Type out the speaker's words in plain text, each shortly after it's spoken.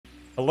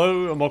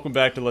Hello and welcome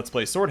back to Let's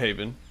Play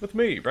Swordhaven with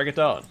me,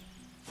 Reggaeton.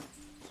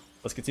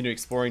 Let's continue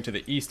exploring to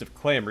the east of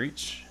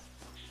Clamreach.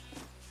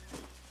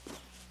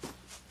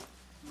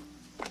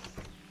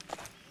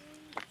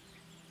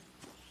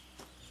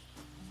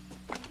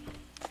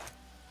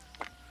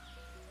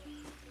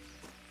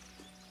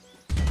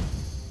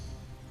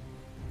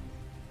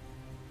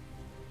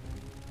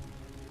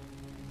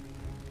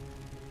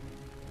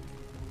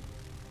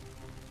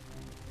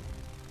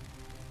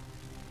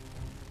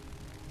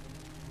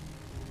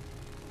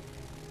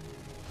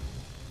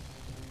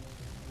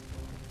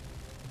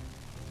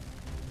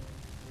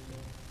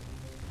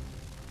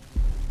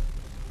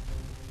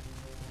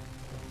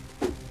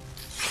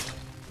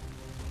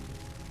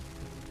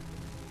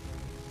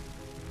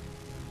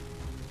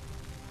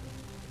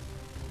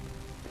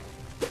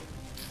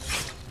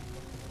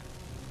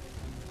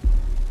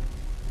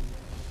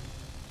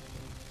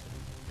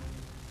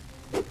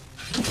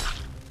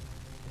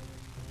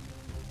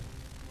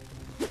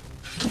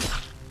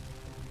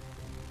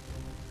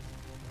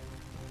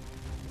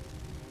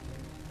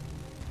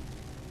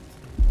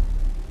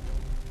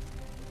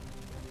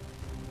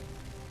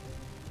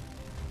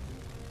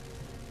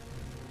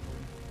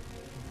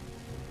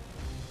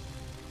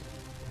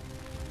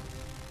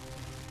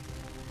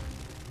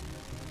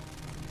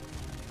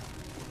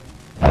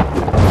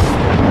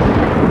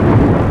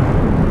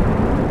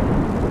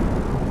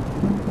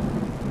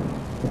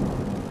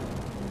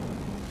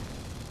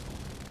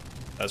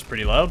 That's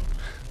pretty loud.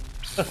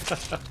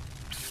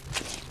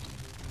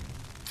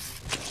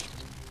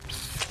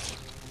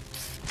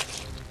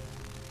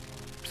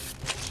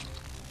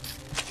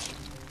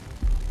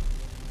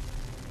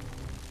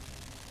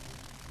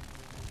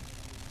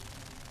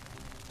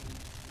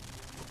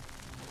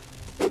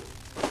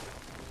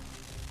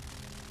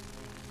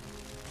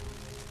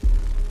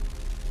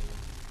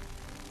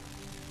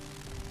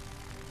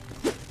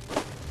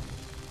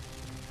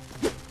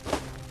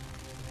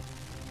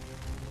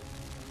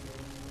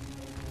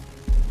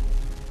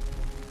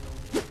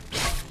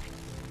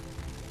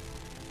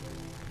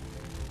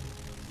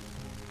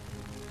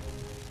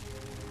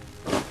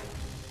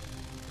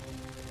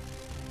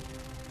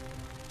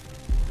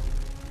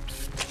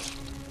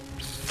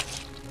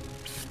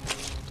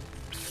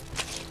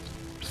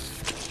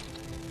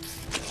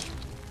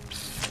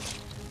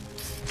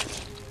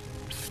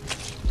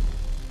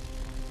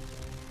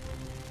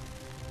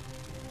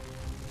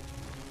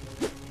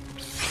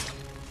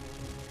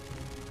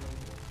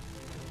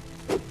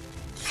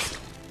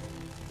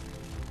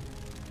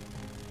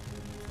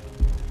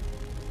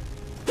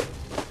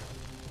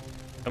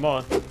 Come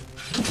on.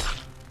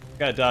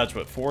 Gotta dodge,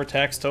 what, 4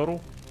 attacks total?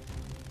 Or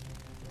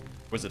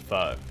was it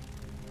 5?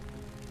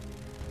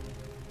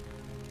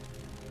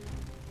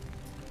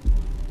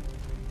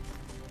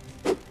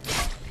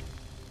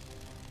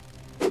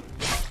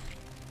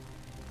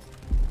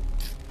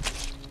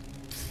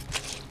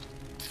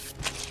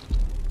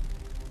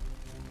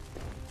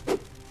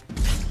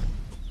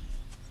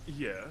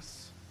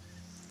 Yes.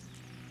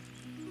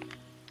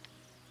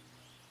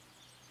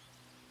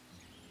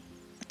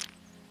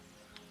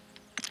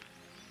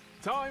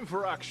 Time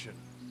for action.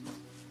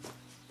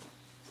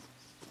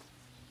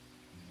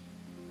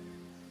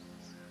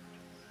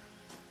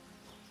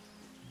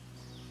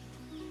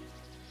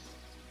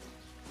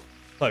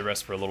 Probably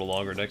rest for a little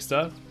longer next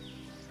time.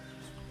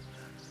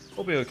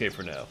 We'll be okay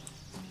for now.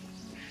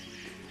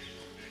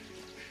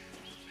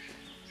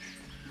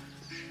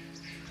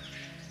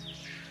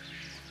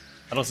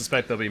 I don't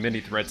suspect there'll be many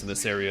threats in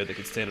this area that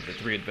could stand up to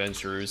 3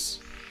 adventurers,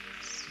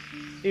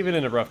 even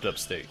in a roughed up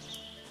state.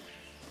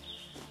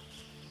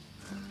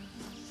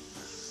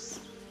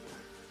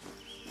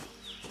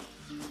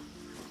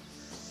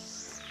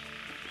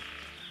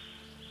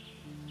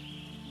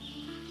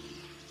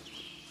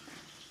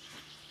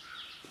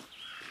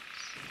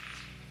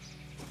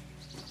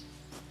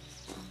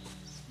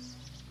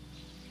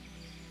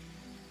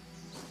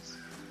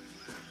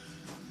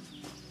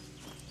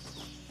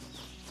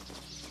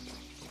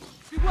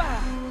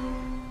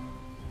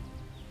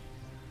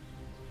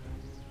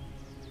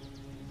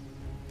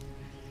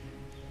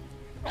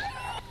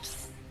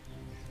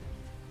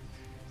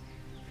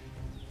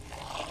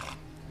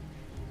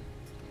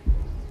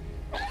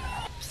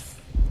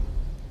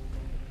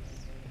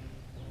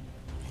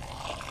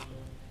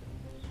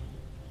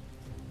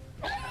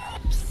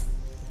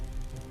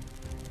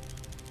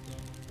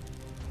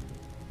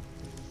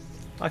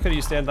 How could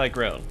you stand thy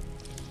ground?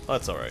 Oh,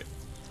 that's alright.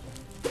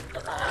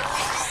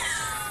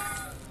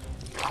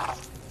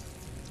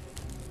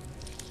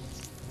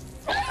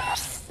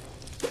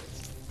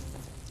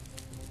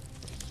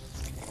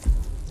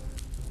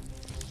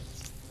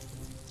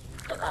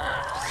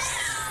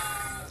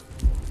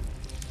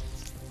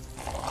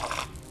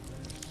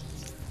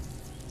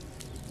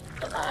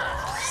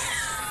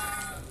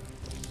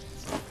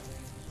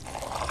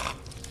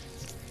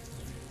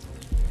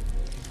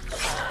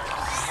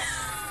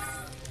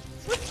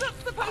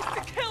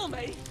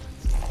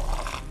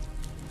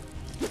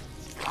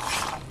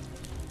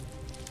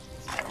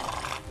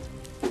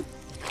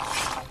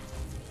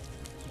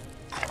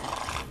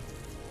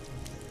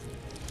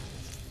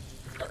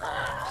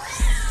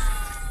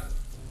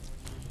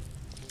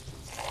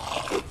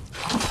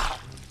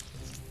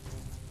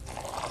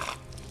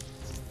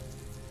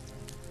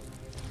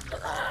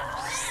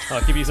 Oh,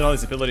 I keep using all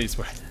these abilities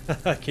where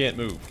I can't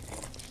move.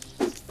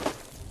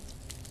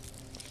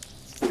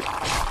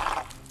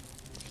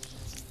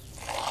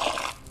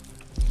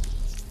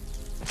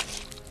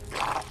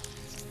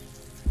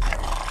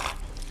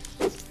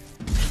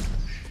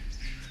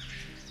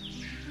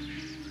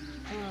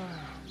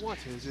 What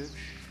is it?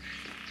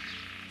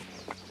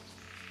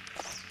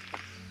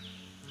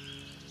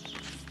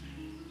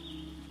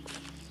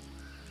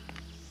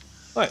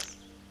 What?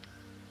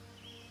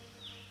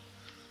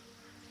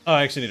 Oh,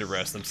 I actually need to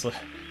rest. I'm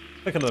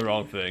clicking on the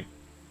wrong thing.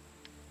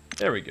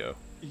 There we go.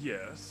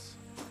 Yes.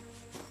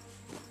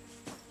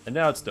 And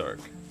now it's dark.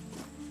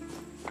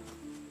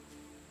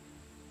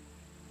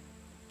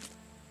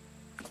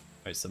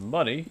 Alright, some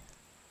money.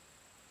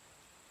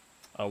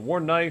 A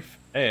worn knife,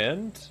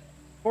 and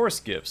horse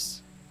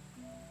gifts.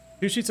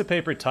 2 sheets of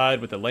paper tied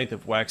with a length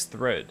of waxed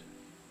thread.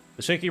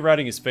 The shaky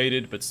writing is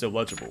faded, but still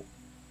legible.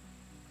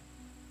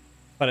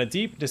 Find a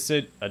deep,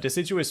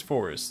 deciduous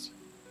forest,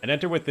 and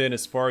enter within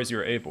as far as you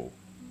are able.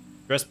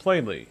 Dress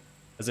plainly,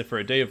 as if for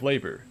a day of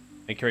labor,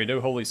 and carry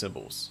no holy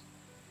symbols.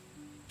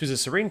 Choose a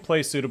serene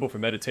place suitable for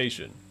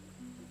meditation.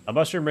 A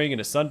mushroom ring in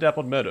a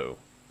sun-dappled meadow,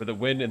 where the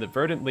wind in the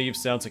verdant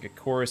leaves sounds like a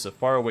chorus of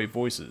faraway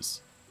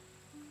voices.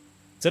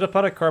 Sit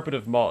upon a carpet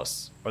of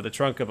moss, or the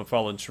trunk of a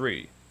fallen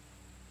tree.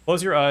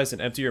 Close your eyes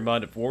and empty your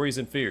mind of worries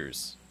and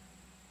fears.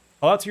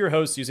 Call out to your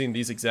host using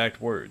these exact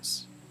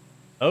words.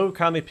 O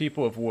kindly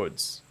people of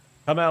woods,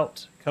 come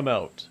out,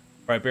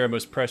 for I bear a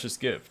most precious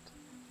gift.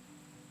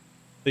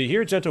 So you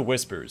hear gentle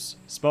whispers,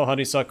 smell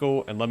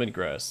honeysuckle and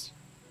lemongrass.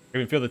 You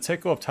even feel the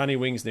tickle of tiny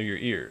wings near your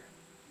ear.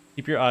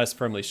 Keep your eyes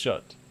firmly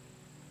shut.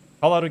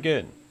 Call out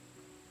again.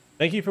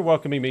 Thank you for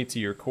welcoming me to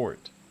your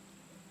court.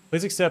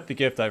 Please accept the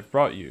gift I've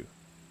brought you,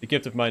 the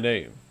gift of my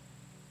name.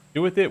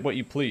 Do with it what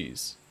you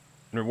please,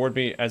 and reward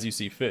me as you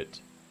see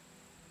fit.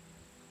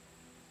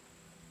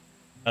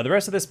 Now the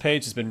rest of this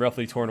page has been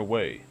roughly torn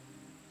away.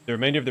 The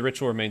remainder of the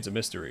ritual remains a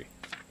mystery.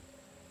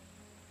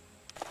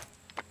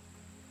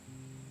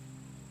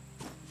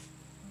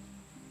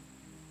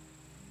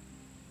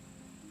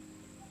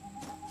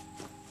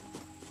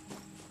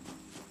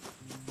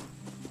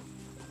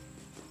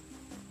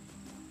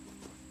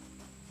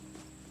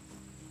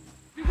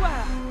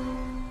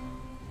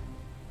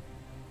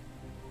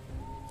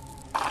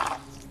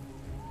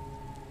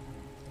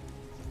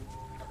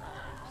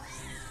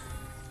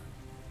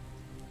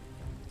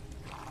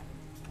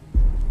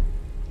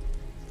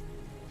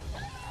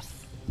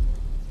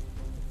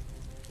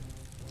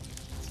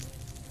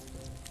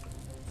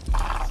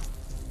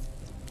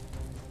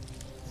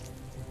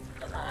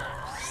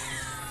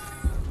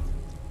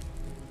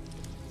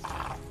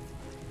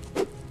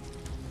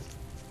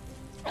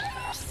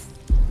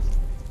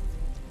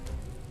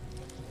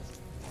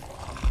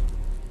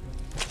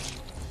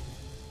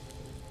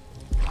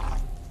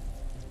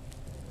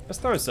 Let's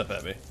throw stuff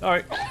at me.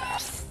 Alright.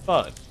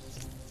 Fine.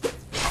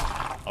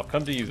 I'll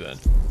come to you then.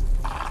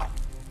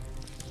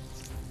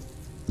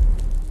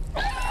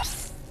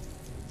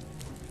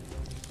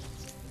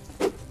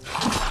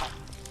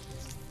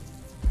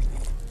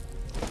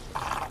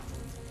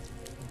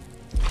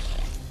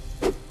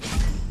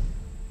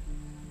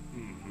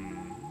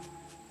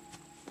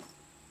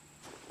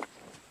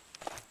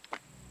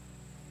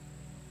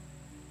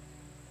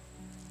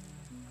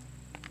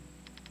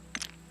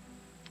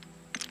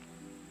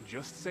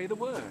 Just say the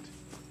word.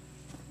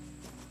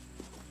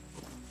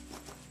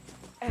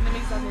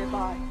 Enemies are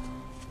nearby.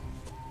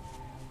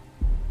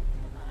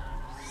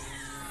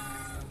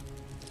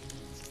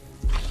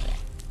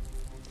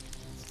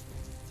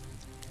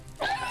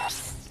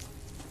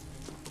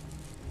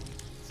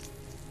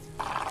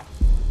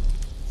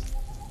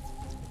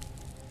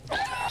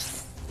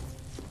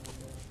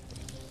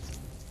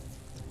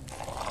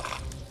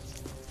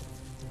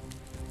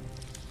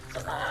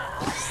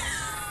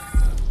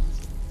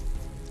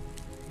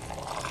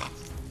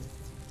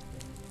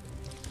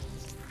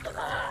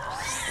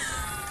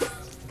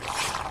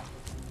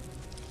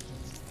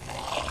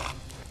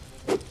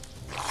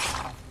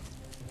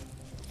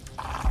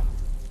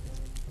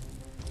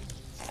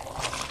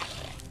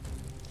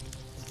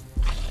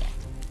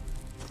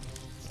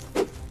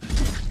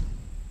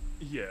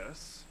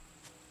 Yes.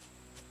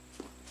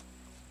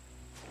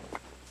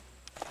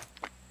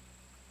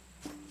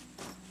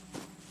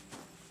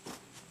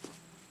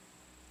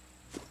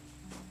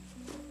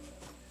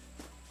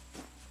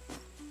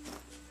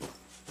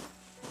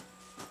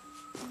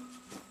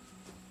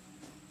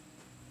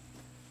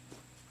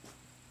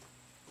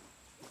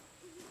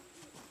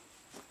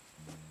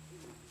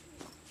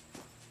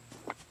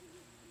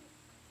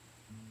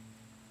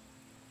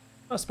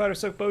 A spider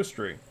silk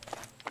bowstring.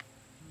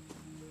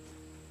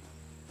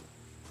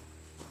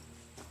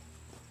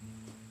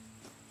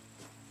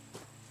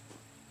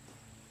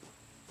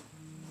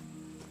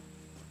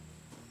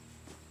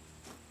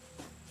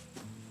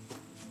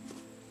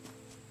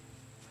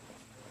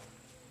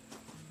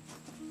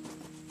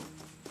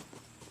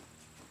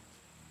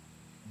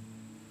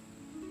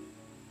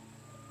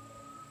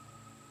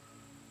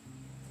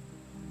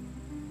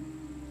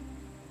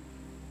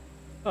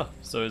 Huh,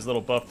 so his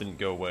little buff didn't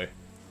go away.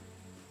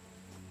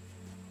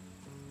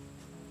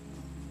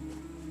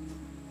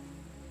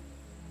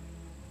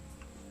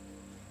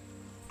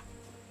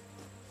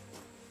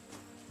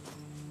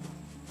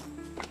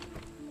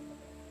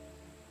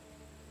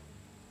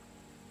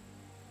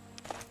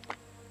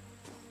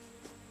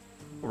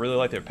 really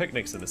like their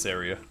picnics in this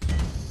area.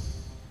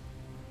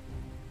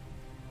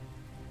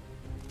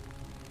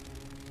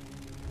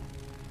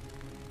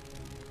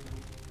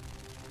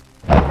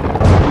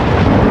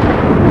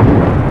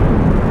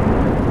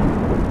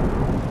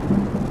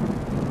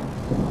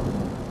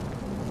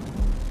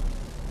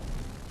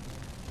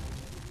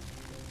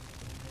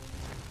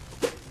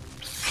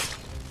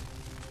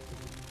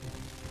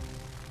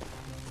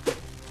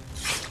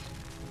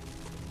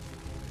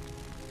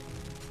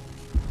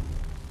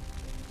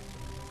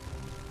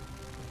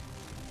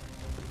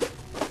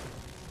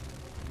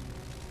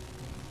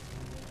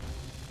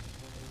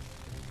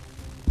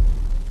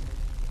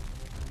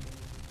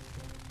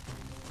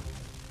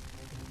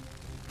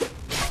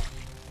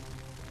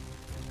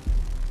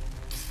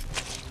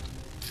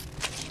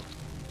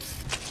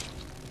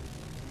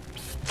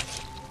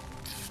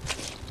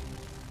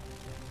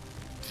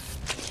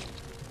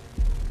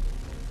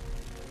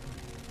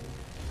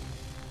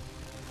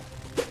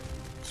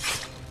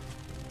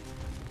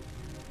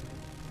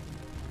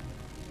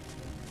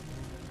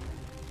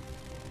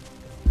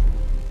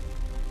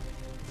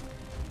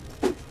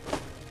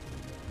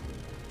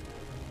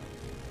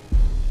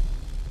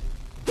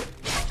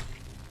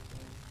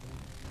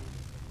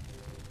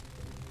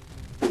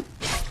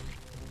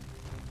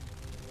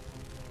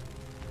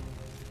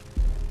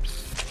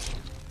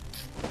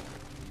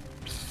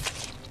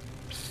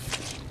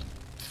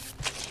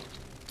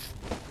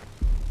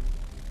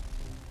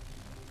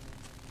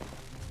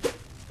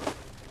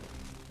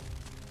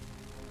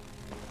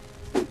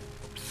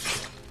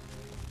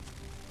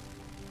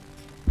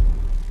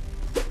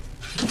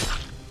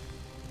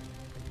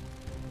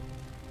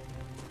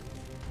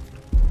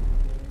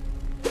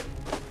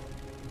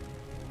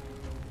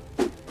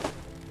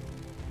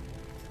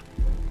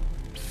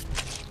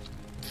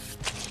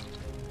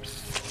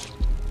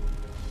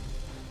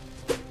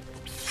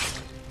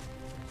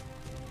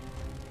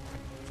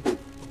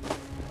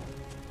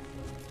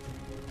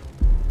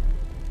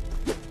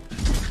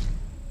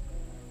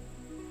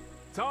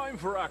 Time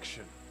for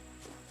action.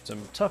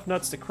 Some tough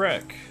nuts to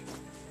crack.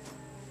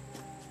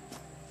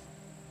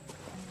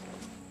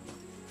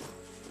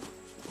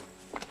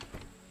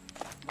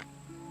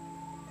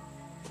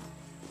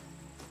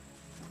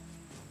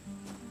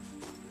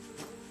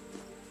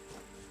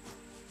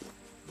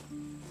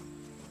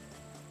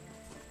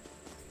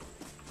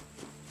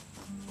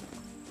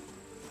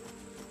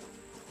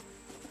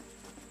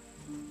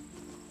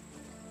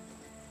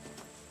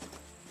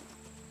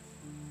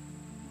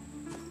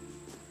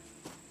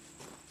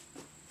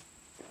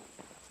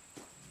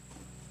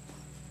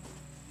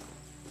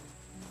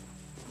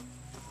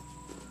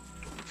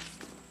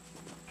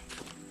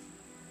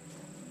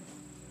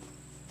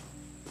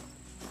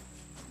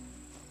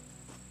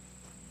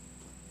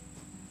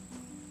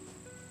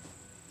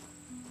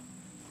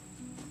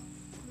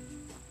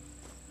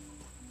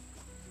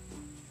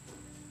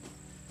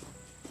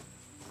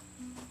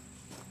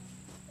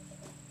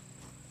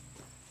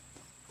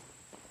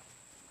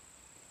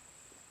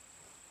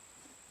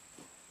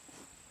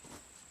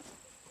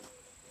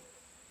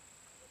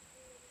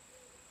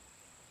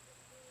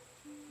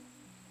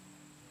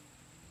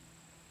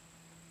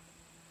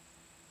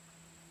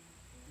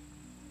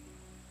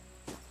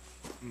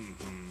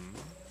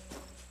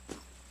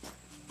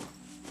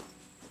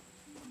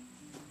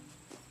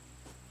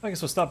 I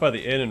guess we'll stop by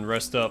the inn and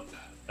rest up,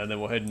 and then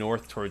we'll head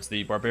north towards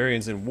the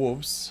barbarians and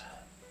wolves.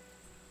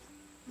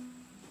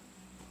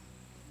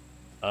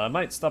 I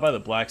might stop by the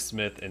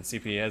blacksmith and see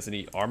if he has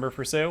any armor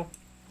for sale.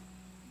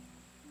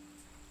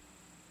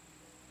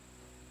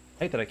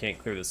 I hate that I can't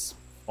clear this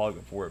fog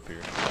of war up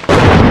here.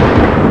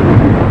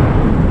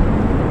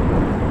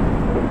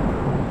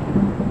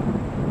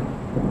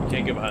 You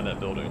can't get behind that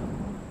building.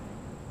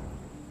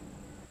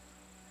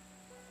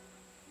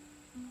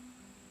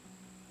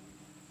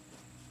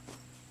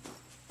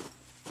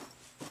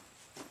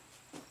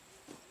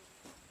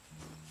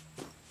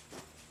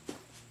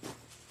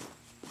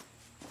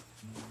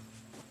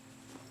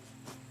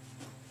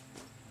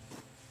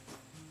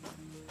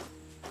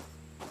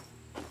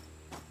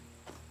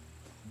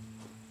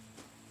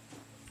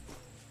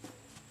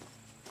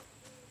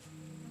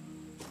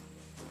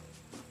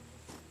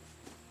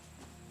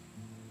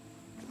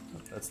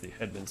 That's the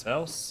headman's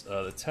house.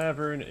 The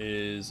tavern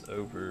is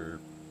over...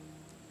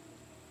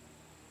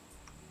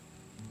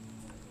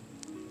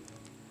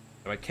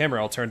 My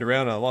camera all turned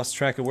around and I lost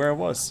track of where I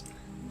was.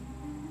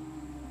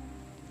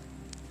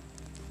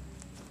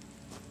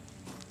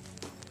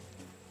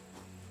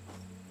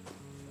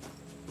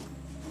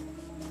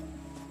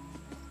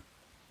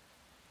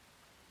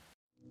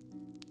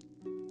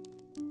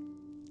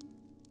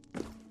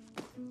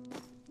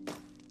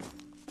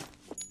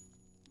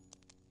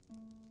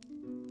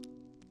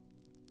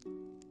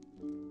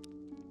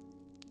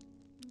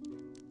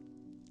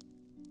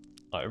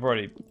 I've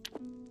already...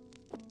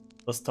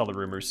 Let's tell the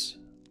rumors.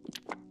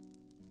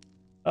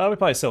 We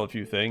probably sell a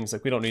few things,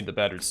 like we don't need the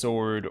battered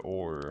sword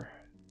or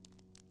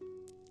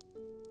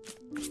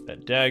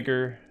that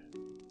dagger.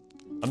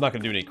 I'm not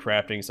going to do any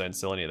crafting, so I didn't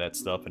sell any of that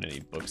stuff and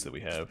any books that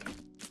we have.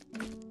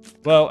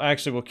 Well,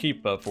 actually, we'll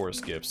keep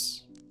forest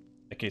gifts.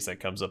 In case that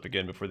comes up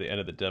again before the end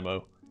of the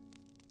demo.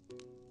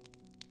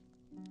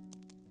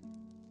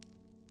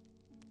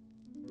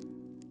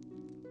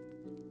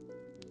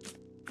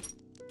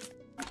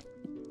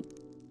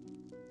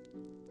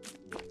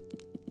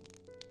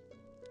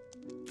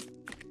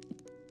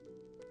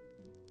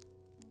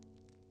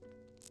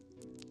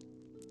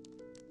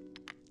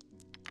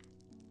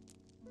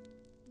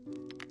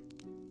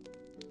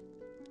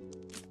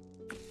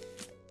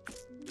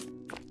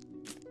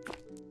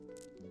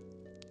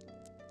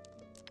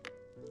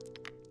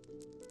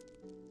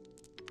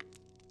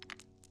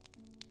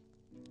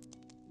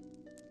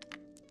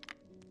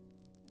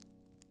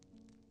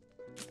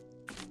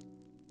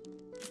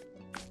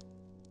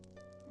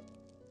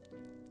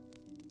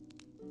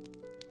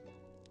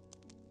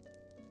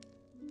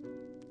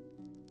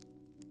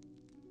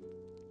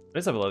 I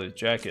just have a leather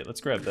jacket.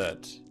 Let's grab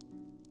that.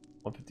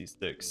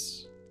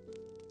 156.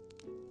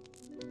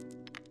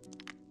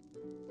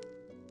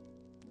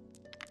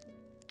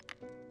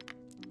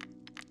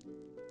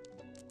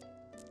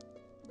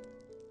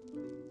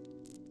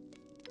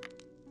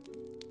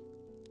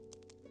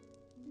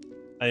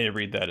 I need to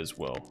read that as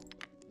well.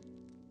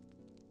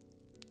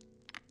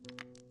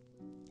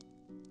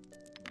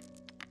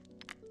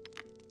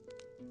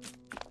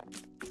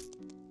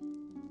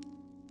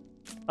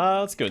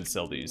 Let's go and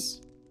sell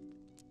these.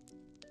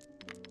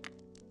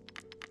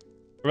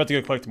 We're about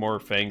to go collect more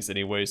fangs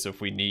anyway, so if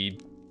we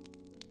need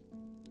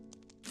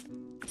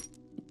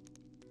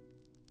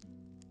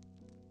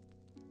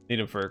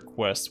them for a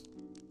quest,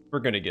 we're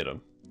gonna get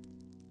them.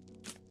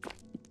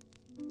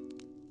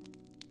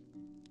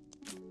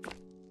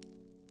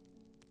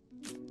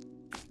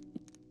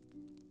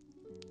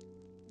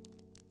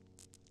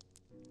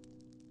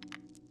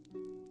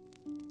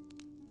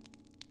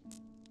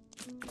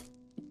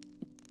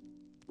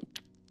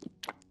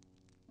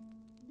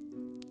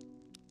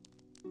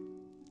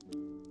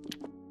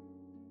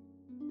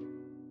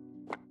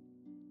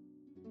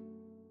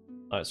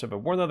 Alright, so if I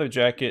wore another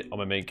jacket on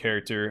my main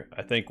character,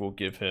 I think we'll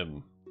give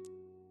him...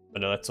 Oh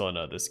no, that's on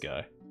this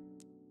guy.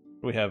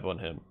 What do we have on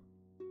him?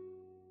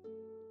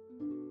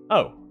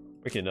 Oh,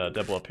 we can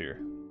double up here.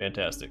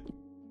 Fantastic.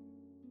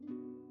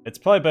 It's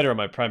probably better on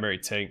my primary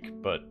tank,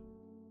 but...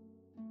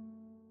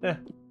 eh.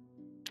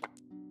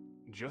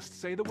 Just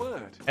say the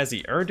word. Has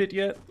he earned it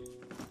yet?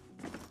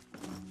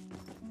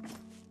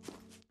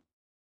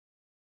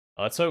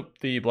 Let's hope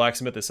the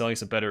blacksmith is selling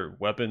some better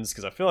weapons,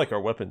 because I feel like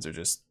our weapons are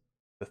just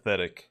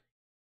pathetic.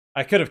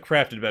 I could have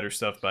crafted better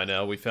stuff by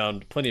now. We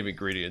found plenty of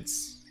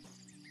ingredients.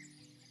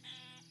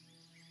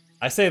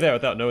 I say that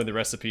without knowing the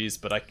recipes,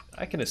 but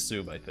I can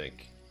assume, I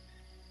think.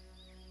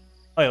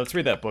 Oh yeah, let's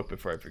read that book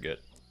before I forget.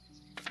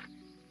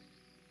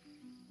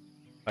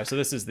 Alright, so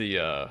this is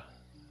the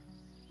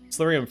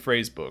Slurium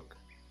phrase book.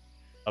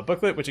 A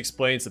booklet which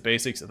explains the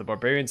basics of the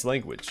barbarian's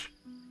language.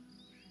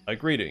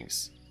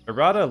 Greetings.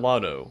 Errata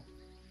Lano.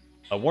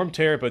 A warm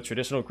tear, but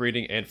traditional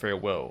greeting and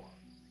farewell.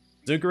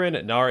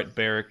 Zugarin Narit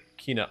Ber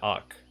Kina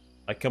Ak.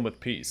 I come with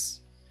peace.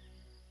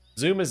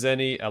 Zoom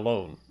Azeni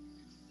Alone.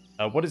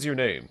 What is your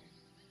name?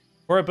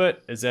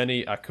 Korabut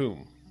Azeni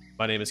Akum.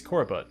 My name is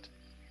Korabut.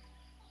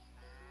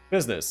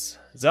 Business.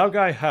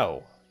 Zalgai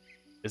How.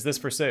 Is this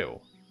for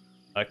sale?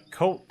 A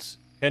Colt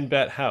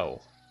Henbat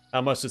How.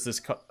 How much does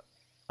this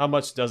How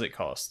much does it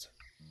cost?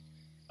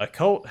 A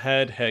Colt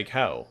Head Heg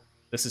How.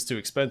 This is too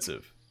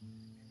expensive.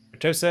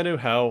 Tosenu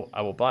How.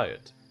 I will buy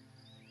it.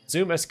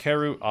 Zoom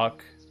Eskeru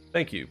Ak.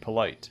 Thank you.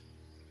 Polite.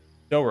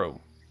 Doro.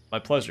 My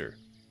pleasure.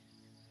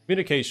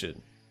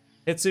 Communication.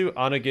 Hitsu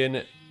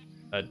Onagin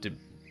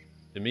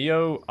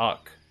Demio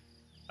Ak.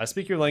 I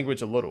speak your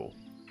language a little.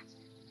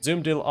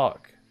 Zoomdil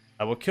Ak.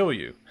 I will kill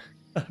you.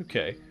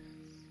 Okay.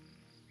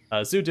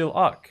 Zudil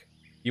Ak.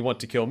 You want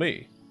to kill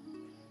me.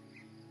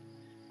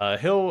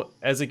 Hil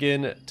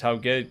Ezegin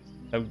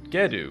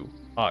Taugedu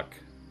Ak.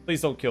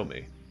 Please don't kill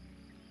me.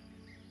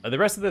 The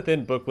rest of the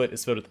thin booklet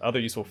is filled with other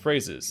useful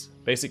phrases,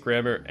 basic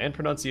grammar, and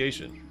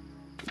pronunciation.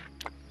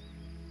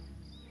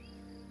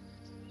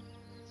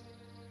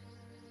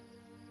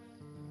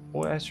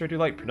 Boy, I sure do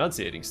like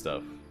pronunciating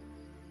stuff.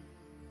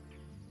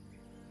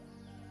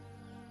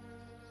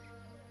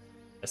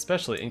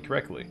 Especially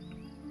incorrectly.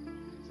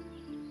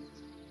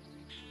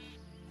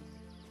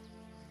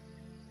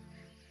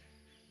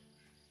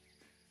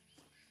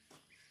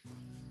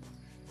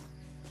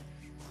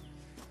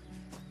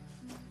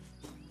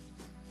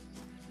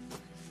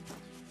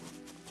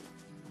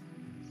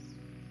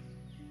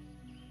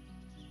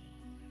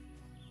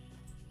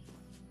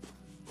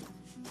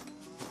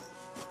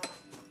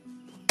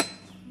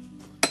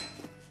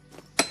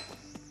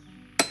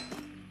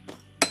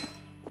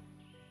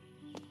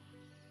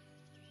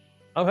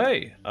 Oh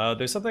hey,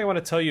 there's something I want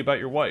to tell you about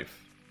your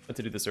wife. I meant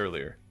to do this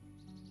earlier.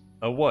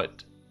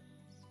 What?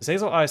 His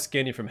hazel eyes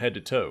scan you from head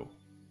to toe.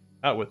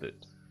 Out with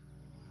it.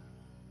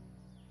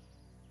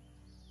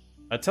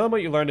 Tell him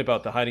what you learned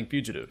about the hiding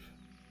fugitive.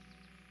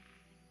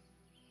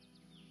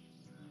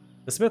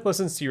 The smith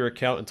listens to your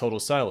account in total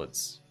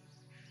silence.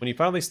 When you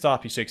finally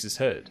stop, he shakes his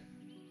head.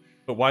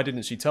 But why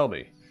didn't she tell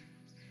me?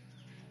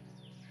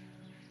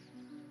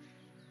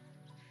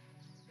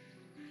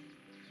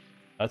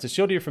 To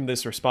shield you from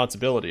this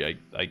responsibility,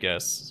 I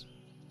guess.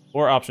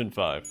 Or option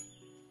 5.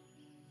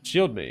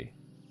 Shield me.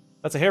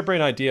 That's a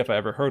harebrained idea if I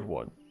ever heard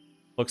one.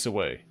 Looks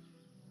away.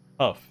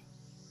 Huff.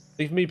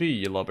 Leave me be,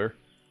 you lubber.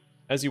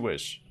 As you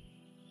wish.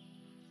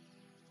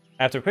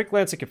 After a quick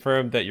glance to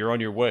confirm that you're on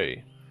your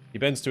way, he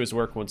bends to his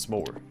work once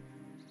more.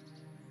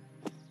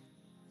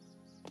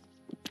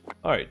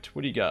 Alright,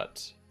 what do you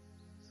got?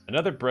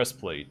 Another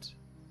breastplate.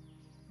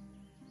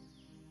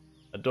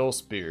 A dull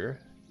spear.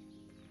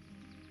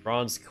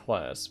 Bronze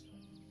clasp.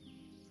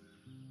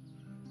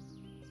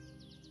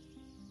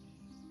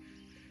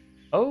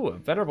 Oh, a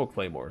venerable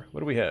claymore. What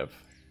do we have?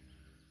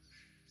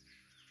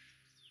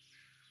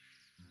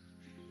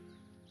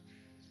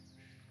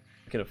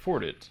 I can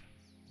afford it.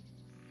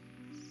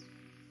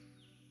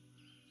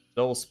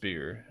 Dull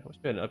spear. I wish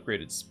we had an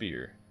upgraded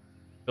spear.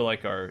 I feel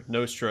like our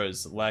Nostra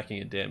is lacking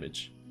in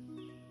damage.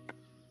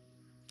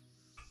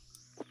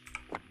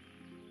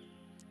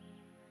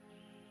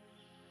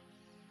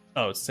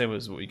 Oh, it's the same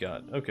as what we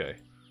got. Okay.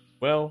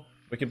 Well,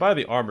 we can buy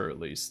the armor at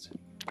least.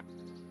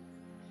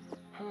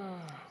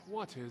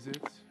 What is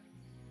it?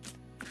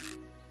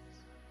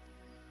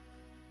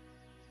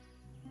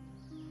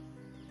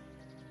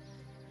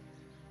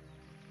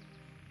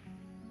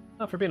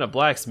 Not for being a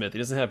blacksmith, he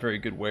doesn't have very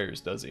good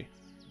wares, does he?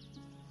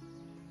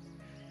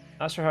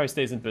 Not sure how he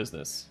stays in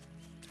business.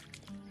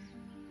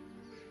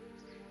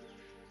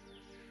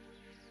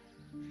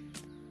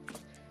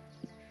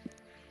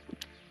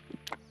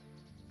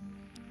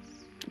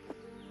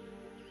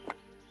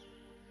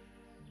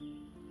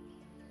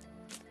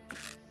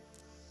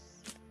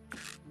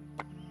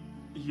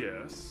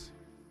 Yes.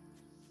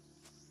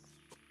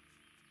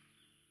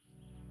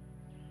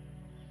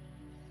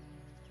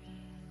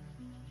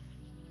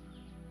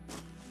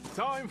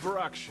 Time for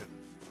action.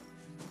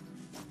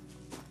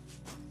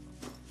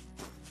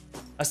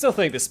 I still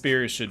think the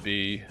spears should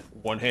be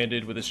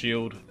one-handed with a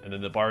shield, and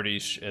then the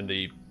bardish and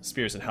the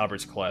spears and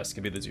halberds class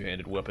can be the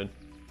two-handed weapon.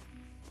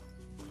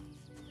 I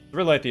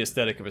really like the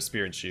aesthetic of a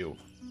spear and shield.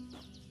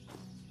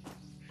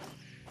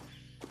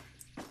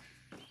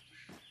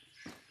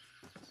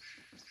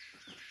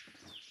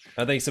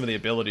 I think some of the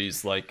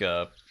abilities, like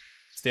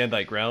Stand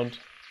Thy Ground,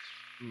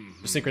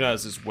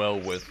 synchronizes well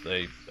with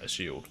a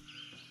shield.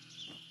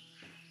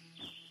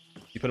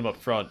 You put them up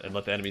front and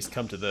let the enemies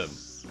come to them.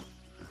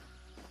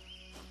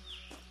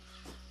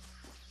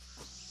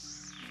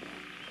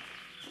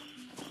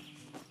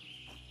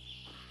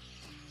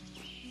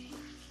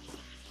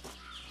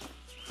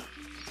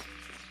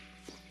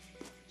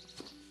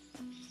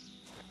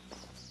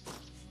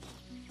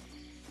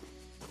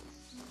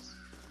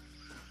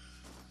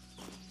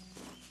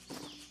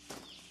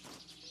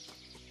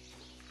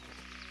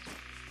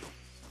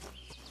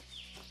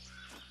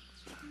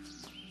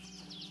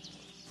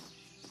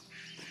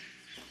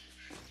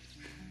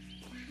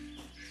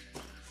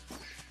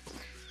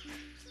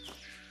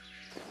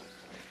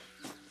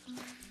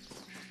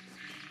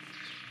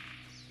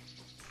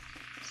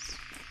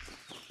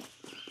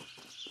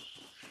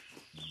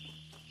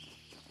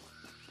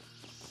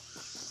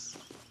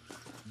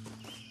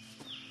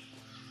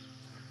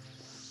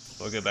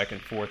 We'll go back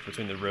and forth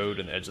between the road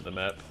and the edge of the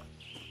map.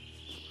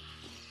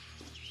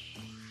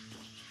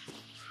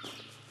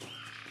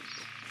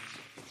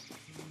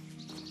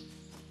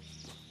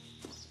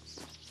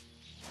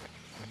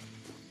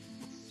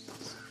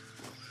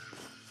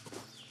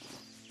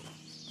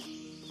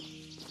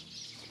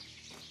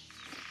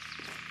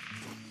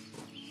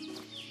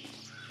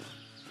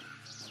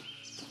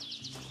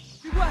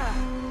 Beware!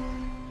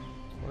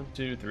 1,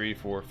 2, 3,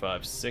 4,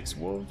 5, 6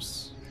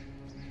 wolves.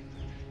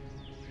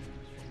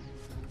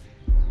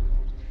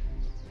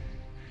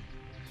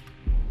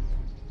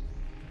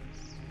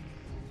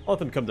 Let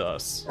them come to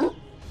us.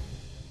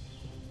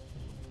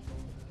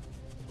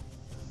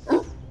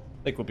 I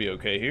think we'll be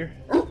okay here.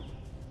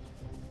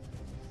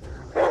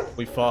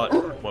 We fought,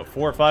 what,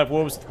 4 or 5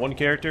 wolves with 1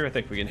 character? I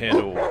think we can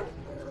handle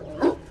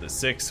the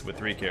 6 with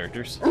 3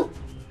 characters.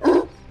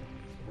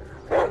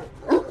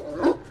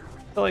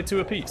 Only 2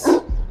 apiece.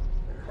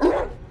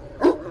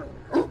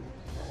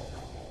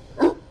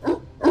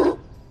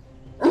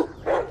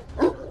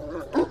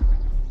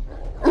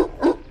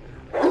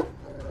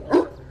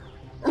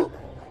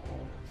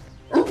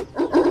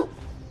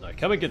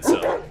 Come and get some.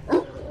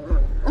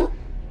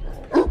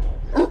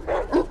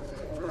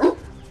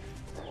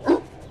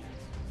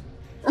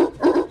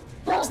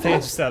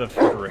 Stand just out of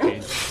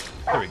range.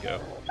 There we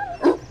go.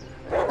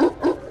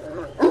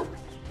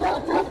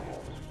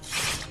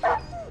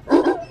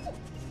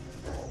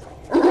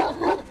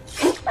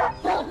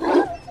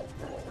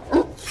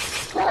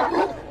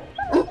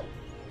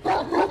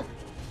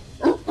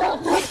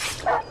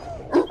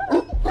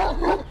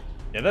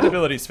 Yeah, that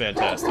ability's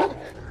fantastic.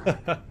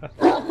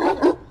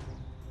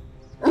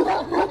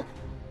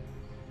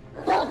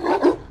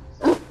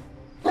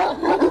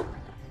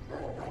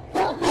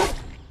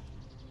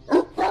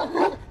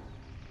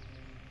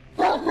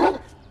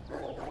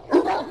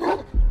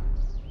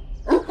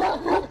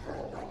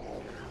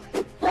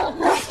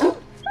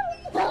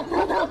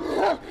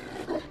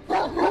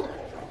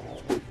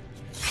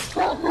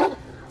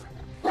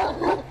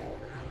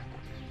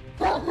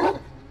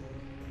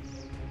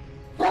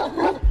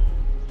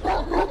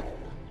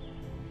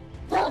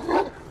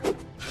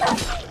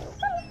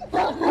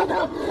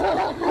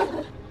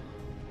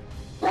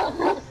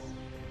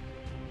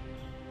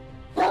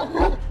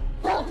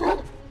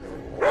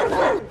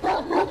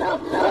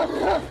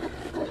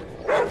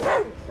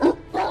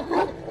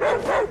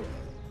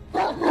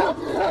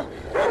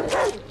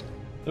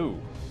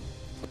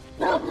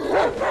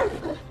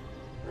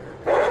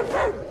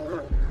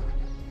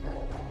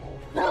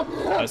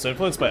 So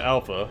influenced by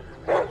Alpha,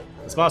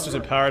 this monster is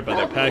empowered by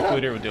their pack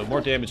leader and will deal more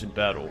damage in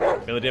battle.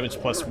 Melee damage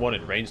 +1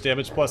 and range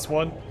damage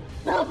 +1.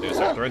 They're gonna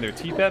start throwing their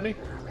teeth at me?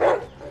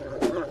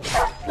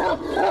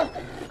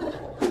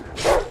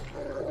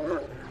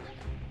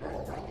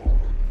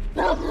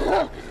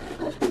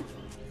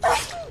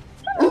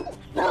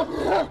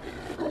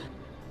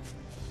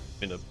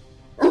 I'm gonna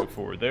go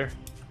forward there.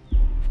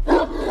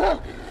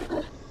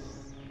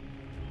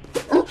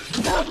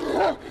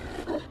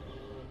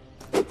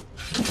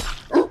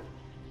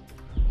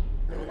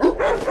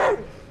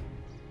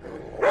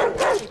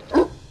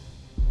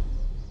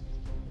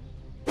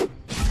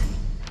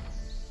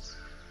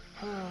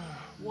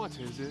 What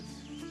is it?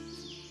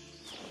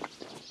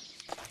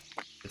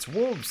 It's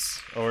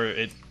wolves. Or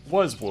it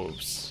was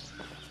wolves.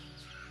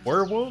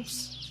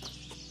 Werewolves?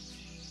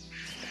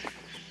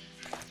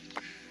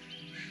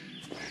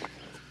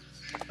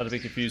 Not to be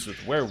confused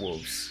with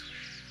werewolves.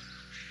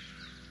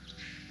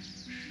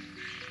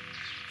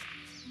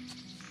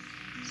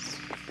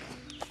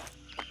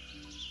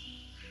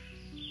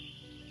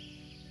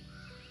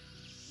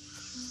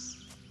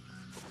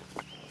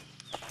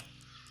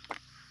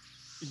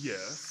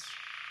 Yes.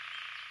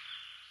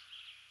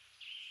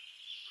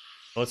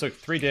 Well, it took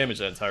 3 damage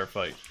that entire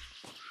fight.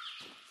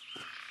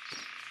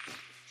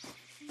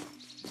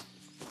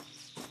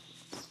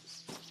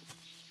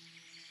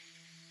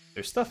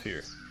 There's stuff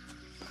here.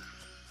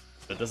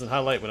 That doesn't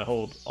highlight when I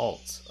hold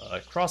Alt.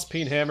 Cross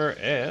peen hammer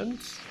and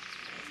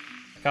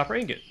a copper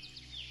ingot.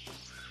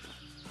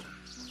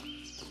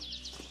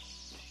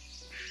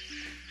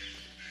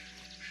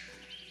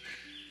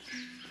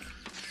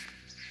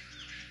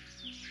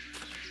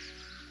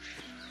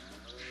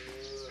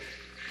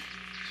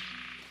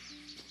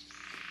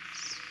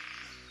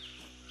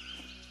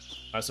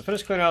 Alright, so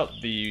finish clearing out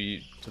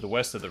to the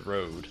west of the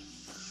road.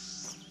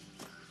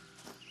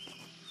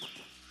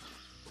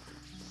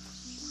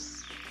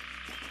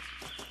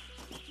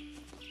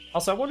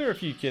 Also, I wonder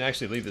if you can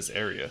actually leave this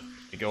area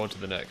and go on to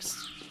the next.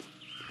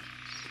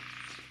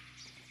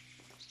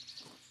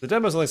 The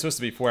demo's only supposed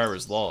to be 4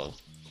 hours long.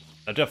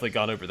 I've definitely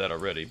gone over that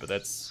already, but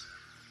that's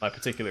my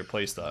particular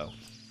playstyle.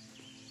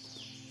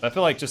 I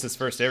feel like just this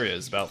first area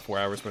is about 4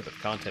 hours worth of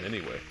content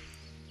anyway.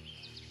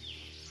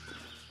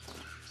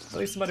 Is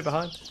there somebody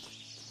behind?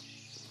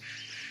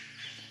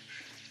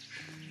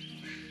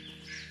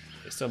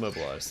 They're still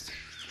mobilized.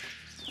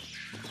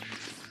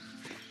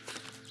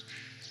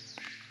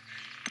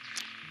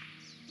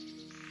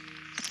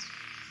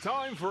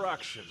 Time for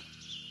action.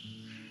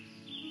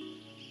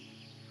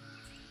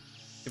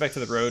 Get back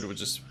to the road, we'll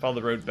just follow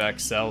the road back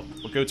south.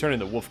 We'll go turn in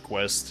the wolf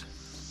quest.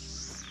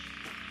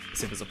 Let's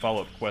see if there's a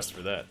follow-up quest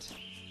for that.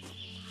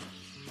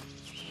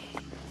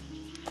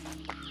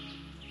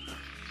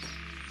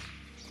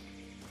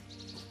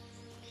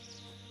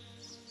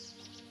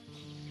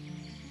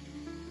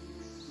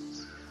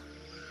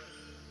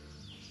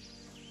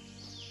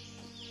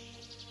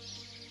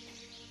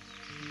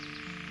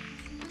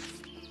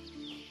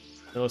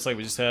 It looks like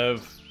we just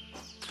have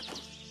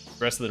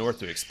the rest of the north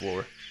to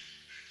explore.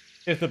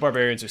 If the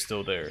barbarians are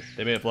still there.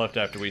 They may have left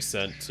after we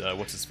sent,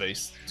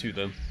 what's-his-face, to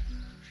them.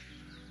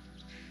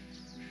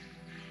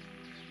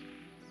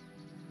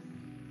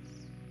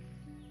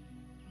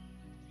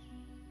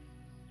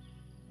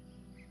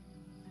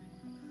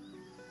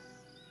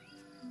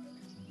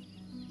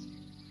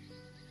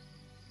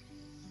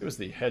 It was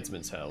the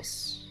headsman's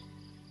house.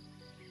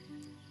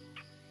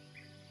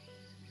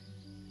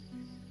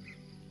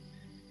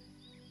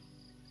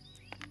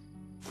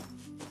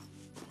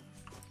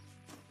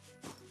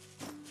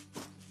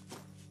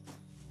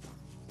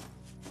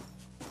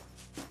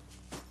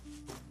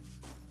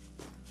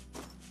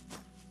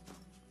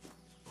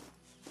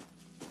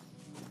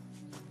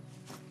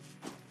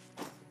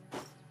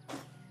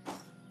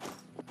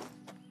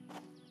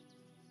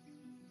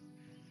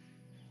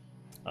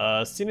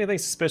 Seen anything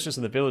suspicious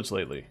in the village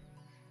lately?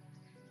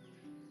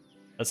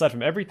 Aside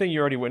from everything you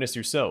already witnessed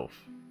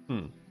yourself.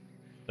 No,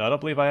 I don't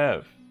believe I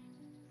have.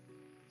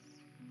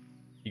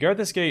 You guard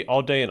this gate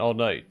all day and all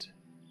night.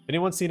 If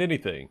anyone's seen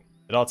anything,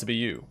 it ought to be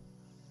you.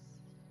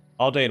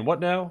 All day and what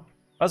now?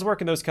 If I was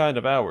working those kind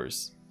of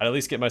hours, I'd at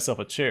least get myself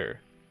a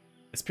chair.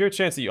 It's pure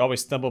chance that you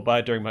always stumble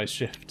by during my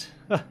shift.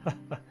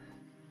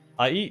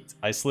 I eat,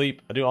 I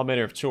sleep, I do all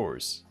manner of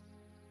chores.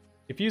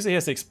 Confused that he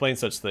has to explain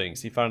such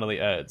things, he finally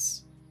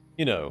adds,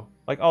 you know,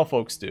 like all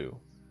folks do.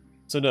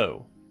 So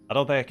no, I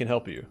don't think I can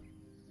help you.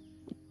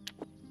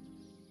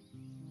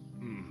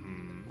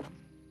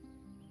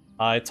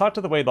 I talked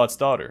to the Waylot's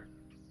daughter.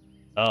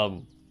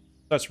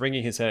 Starts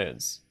wringing his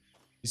hands.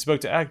 You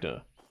spoke to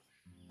Agna.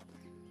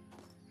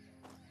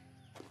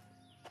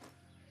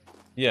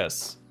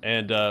 Yes,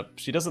 and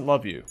she doesn't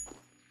love you.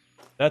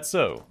 That's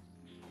so.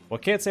 Well,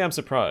 can't say I'm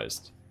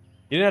surprised.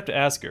 You didn't have to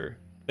ask her.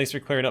 Thanks for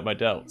clearing up my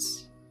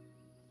doubts.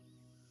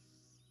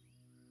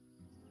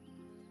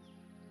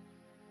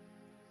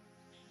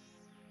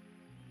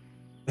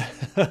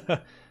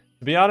 To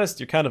be honest,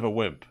 you're kind of a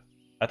wimp.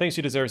 I think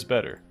she deserves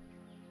better.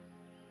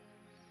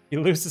 He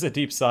loses a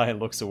deep sigh and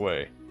looks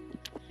away.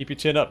 Keep your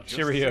chin up,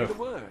 cheerio.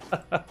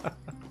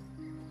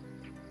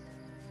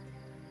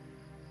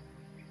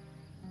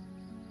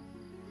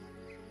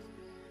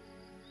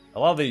 A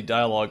lot of the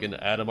dialogue in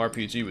Adam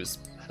RPG was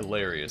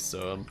hilarious,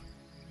 so I'm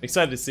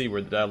excited to see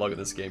where the dialogue of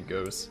this game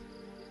goes.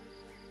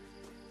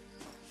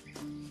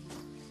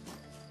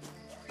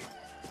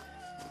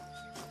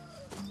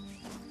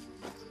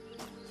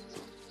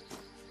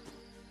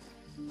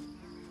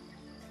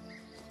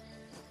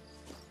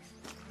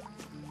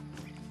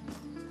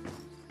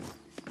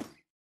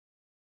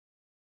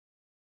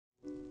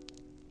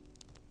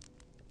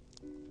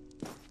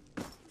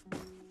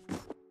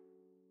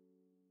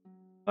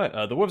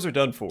 Alright, the wolves are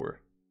done for.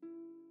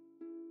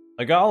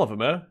 I got all of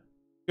them, eh?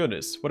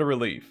 Goodness, what a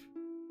relief.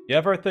 You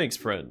have our thanks,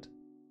 friend.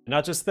 And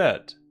not just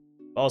that,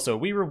 but also a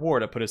wee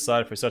reward I put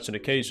aside for such an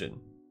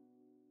occasion.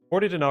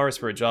 40 dinars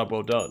for a job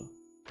well done.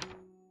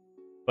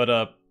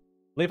 But,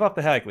 leave off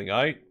the haggling,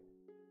 aight?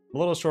 I'm a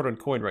little short on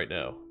coin right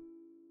now.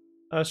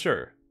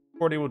 Sure.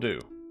 40 will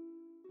do.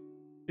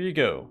 Here you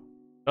go.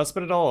 I'll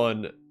spend it all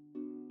on...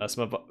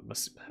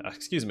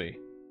 excuse me.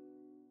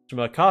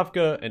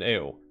 Schmakavka and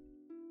ale.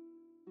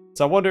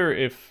 So I wonder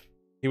if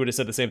he would have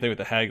said the same thing with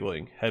the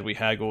haggling, had we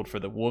haggled for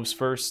the wolves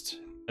first,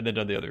 and then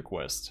done the other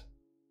quest.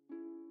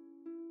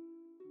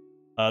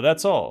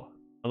 That's all,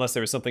 unless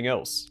there was something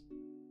else.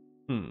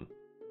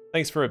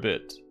 Thanks for a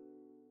bit.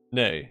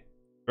 Nay,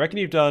 I reckon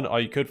you've done all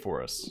you could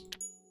for us.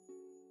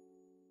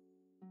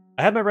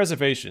 I had my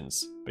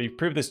reservations, but you've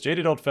proved this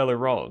jaded old fellow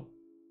wrong,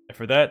 and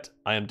for that,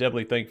 I am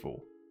doubly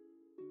thankful.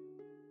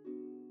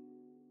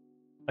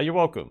 You're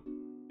welcome.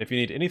 If you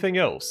need anything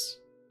else,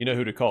 you know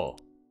who to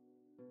call.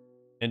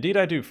 Indeed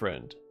I do,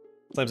 friend.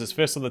 Slams his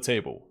fist on the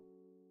table.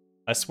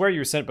 I swear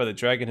you were sent by the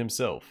dragon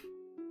himself.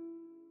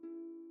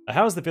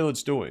 How's the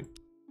village doing?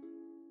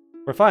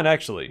 We're fine,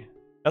 actually.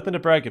 Nothing to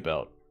brag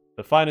about,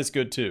 but fine is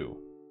good too.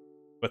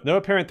 With no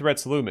apparent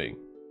threats looming,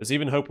 there's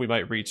even hope we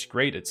might reach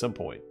great at some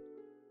point.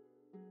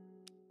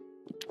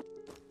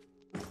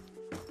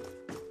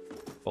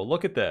 Well,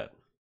 look at that.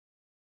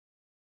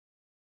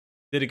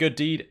 Did a good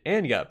deed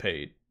and got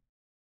paid.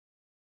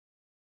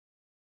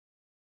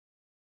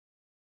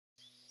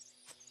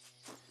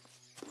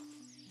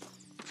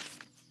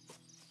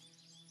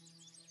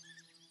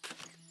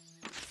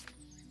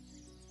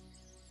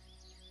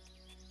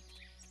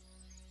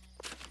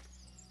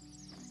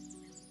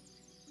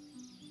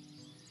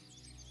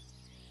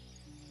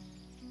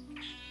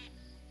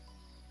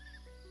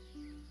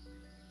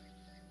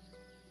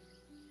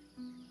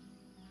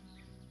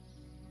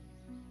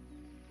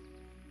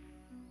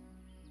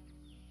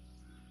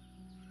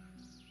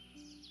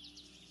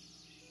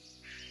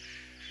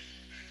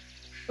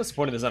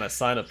 Disappointed there's not a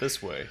sign up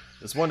this way.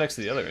 There's one next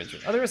to the other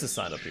entrance. Oh, there is a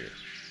sign up here.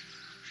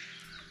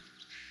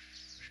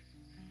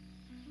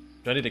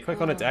 Do I need to click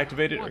on it to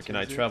activate it, or can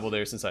I travel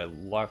there since I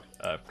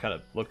kind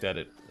of looked at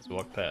it as we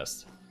walked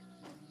past?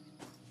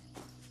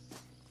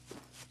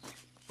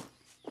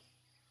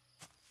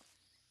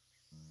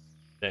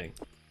 Dang.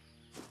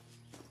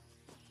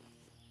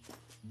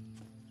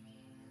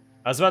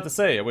 I was about to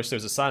say, I wish there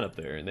was a sign up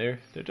there, and there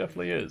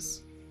definitely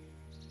is.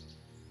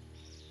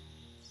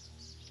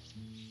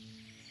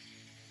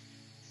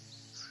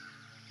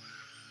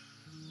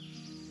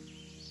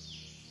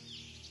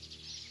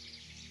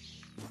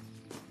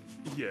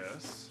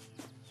 Yes.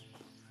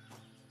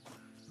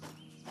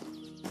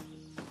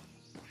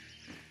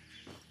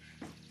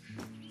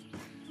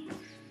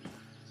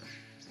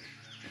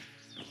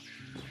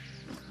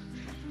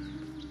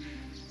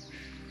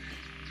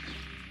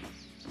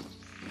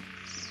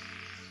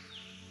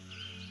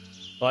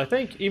 Well, I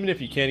think even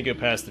if you can go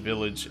past the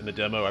village in the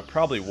demo, I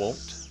probably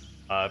won't.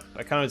 I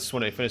kind of just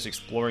want to finish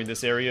exploring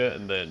this area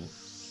and then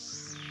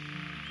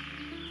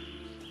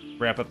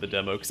wrap up the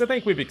demo, because I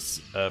think we've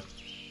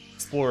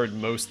explored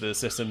most of the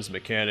system's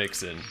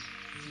mechanics and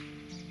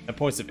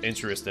points of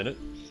interest in it.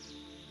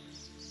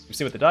 We've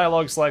seen what the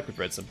dialogue's like, we've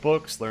read some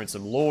books, learned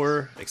some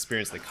lore,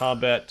 experienced the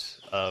combat.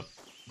 Yeah,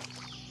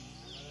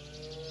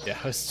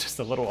 I was just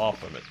a little off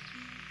from it.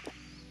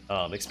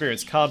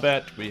 Experienced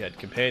combat, we had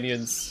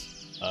companions,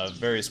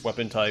 various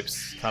weapon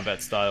types,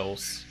 combat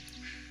styles.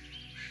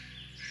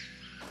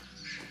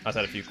 I've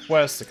had a few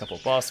quests, a couple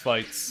boss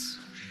fights.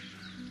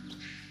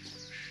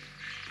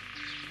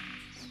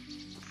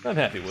 I'm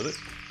happy with it.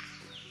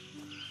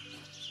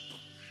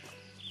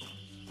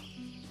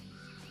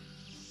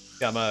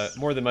 Got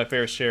more than my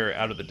fair share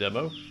out of the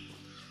demo.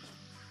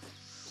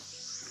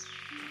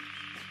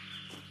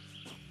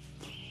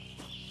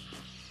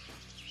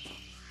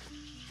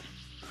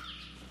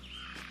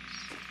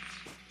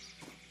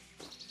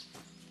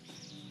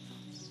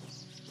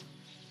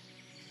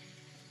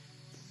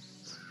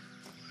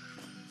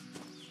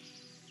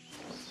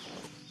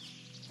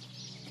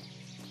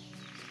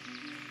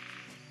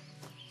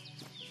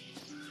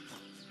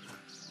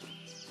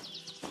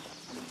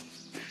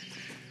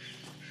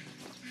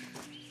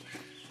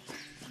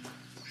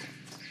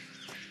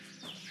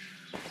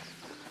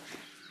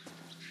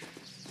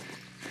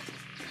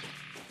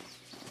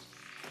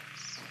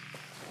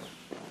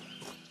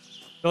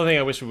 The only thing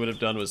I wish we would have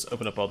done was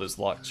open up all those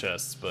locked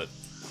chests, but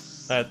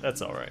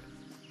that's alright.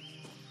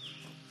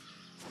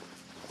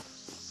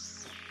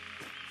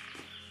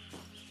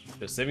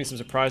 Just saving some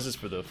surprises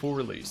for the full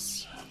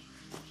release.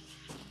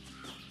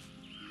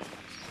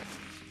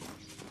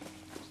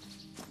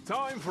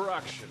 Time for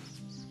action.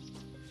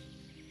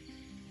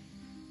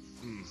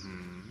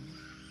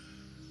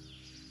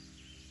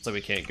 So we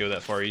can't go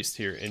that far east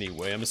here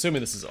anyway. I'm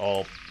assuming this is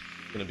all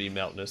going to be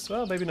mountainous.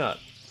 Well, maybe not.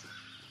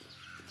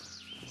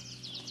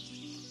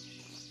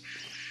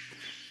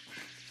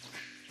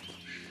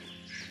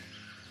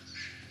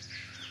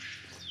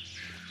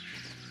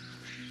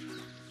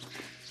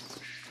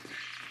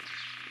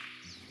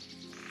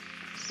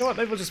 You know what?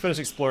 Maybe we'll just finish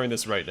exploring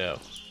this right now.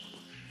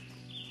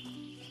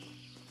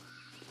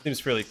 Seems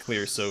fairly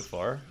clear so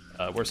far.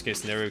 Worst case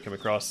scenario, we come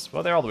across...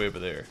 Well, they're all the way over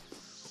there.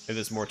 Maybe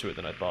there's more to it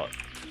than I thought.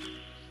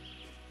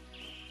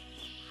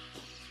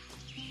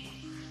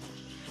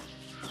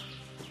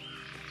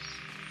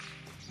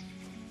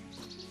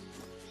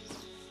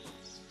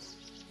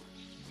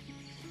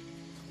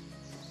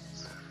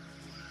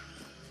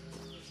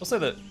 I'll say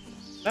that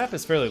the map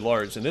is fairly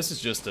large, and this is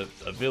just a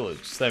village.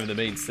 It's not even the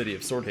main city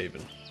of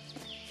Swordhaven.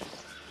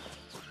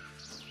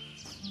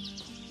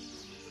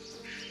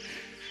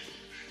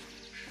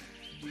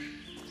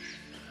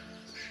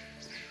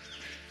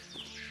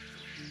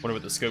 Wonder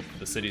what the scope of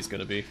the city is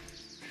going to be.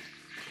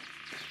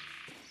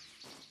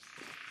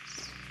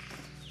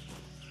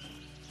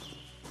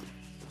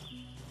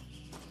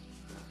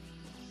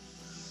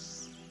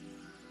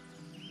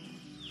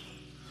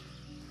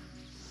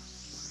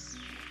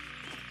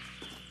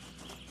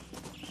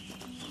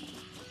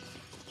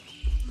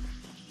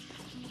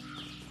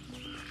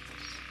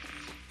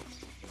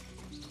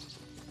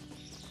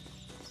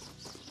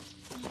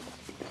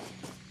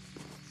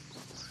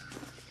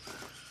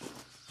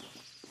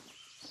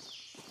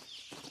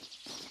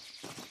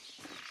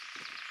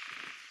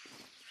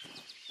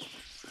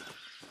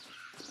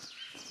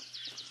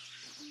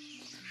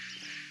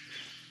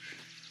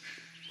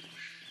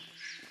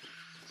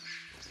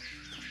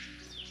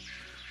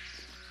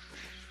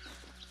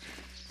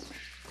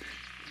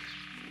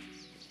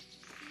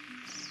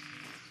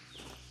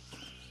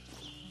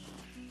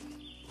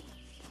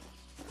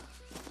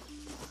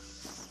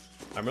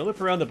 I'm gonna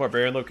loop around the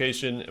barbarian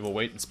location and we'll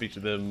wait and speak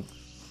to them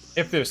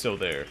if they're still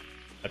there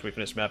after we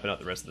finish mapping out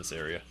the rest of this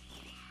area.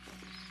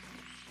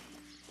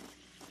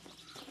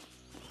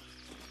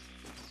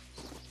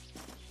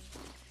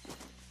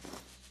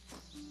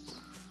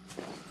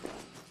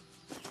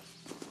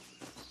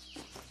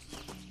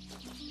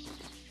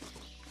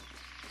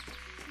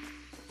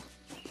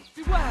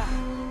 Beware!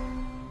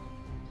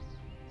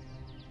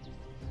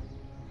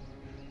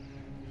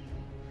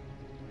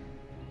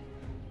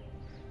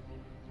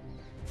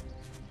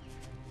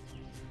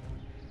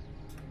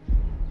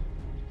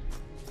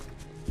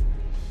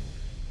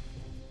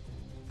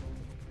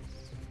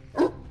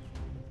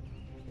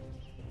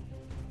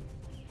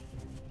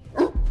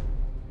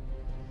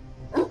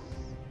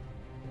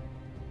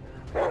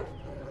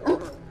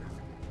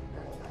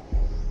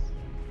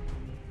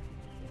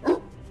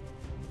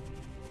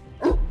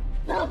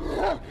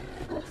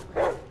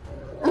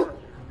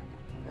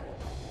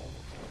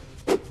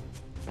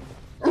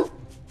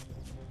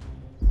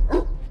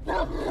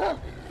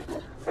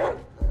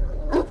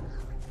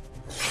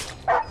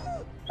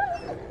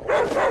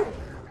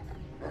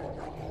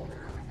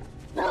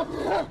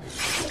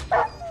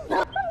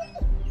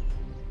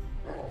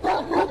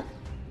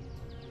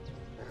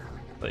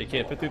 But you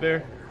can't fit through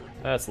there?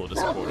 That's a little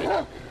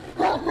disappointing.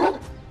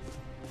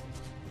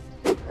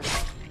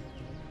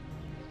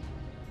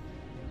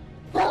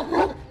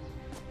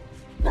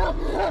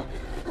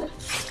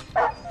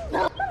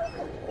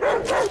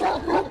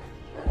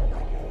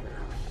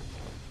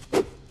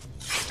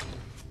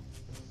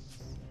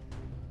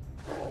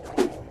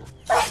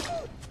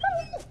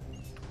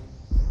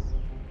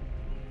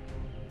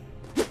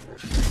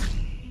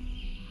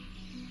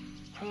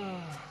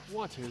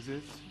 What is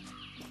it?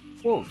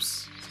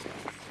 Wolves.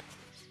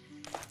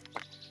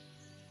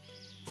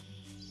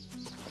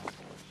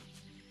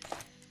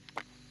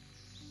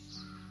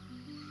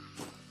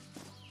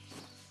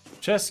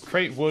 Chest,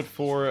 crate wood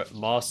for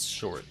moss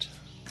short.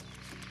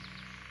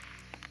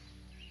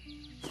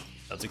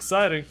 That's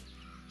exciting.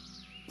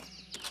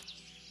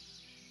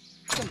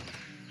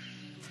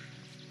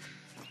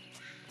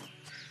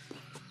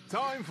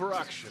 Time for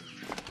action.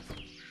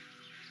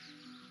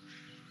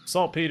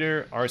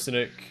 Saltpeter,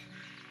 arsenic,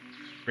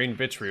 green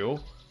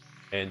vitriol,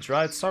 and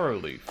dried sorrow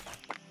leaf.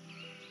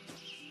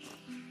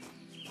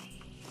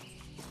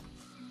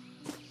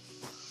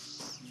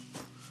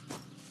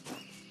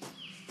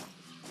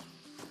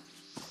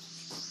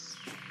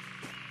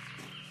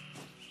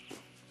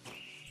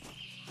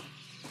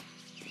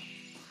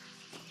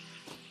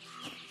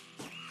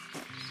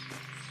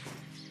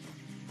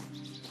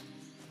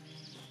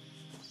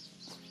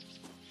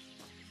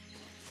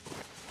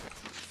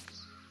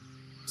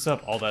 What's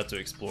up? All that to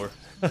explore.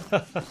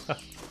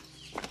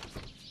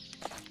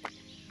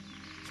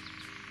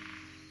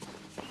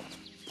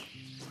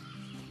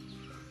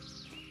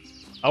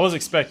 I was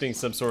expecting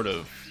some sort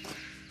of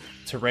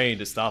terrain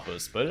to stop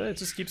us, but it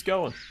just keeps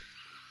going.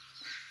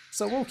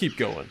 So we'll keep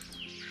going.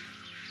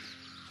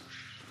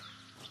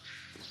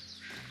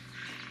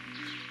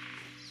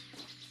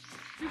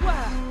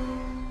 Beware!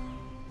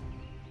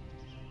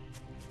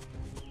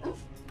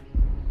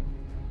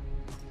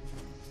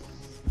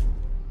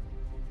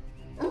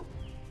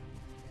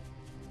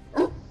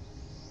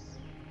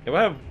 we'll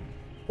have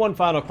one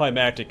final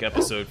climactic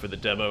episode for the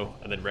demo,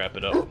 and then wrap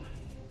it up.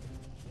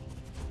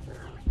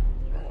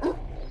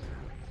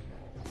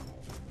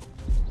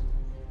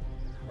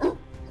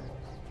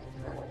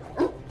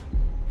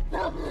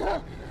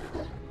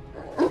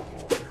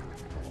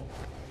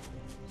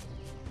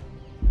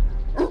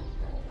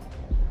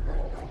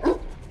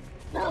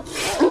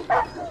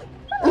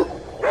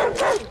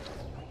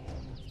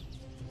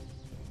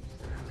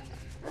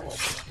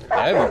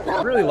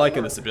 I'm really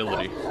liking this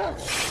ability.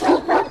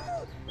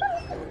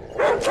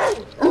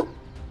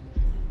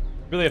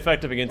 Really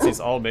effective against these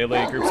all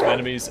melee groups of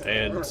enemies,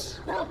 and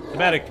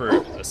thematic for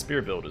a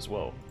spear build as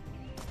well.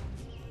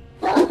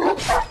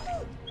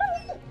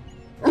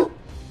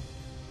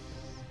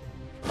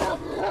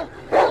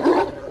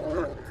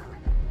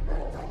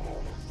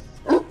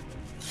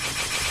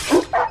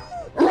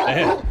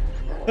 Man.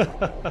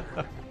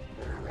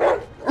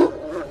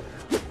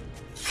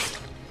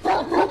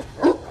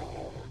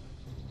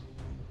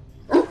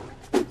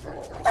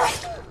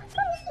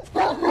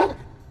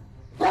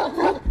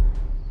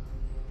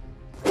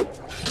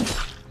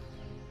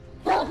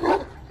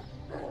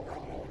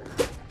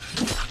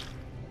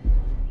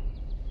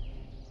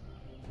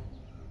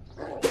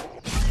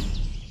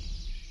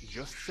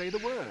 Just say the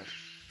word.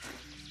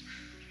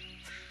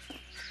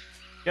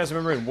 You guys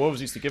remember when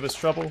wolves used to give us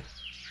trouble?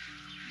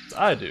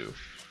 I do.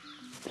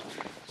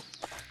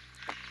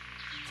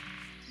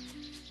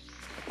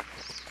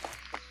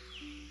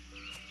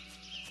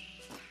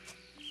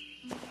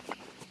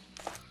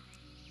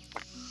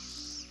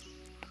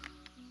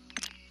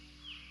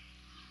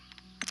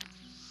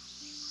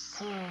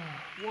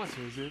 What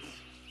is it?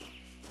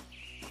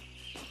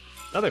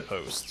 Another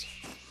post.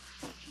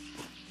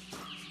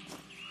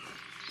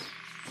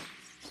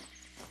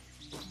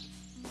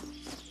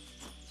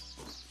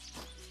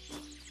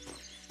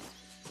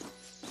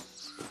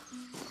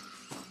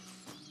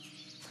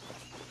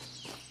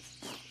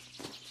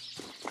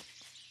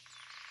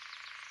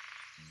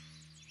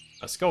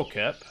 A skull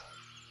cap,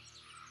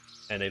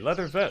 and a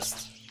leather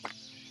vest.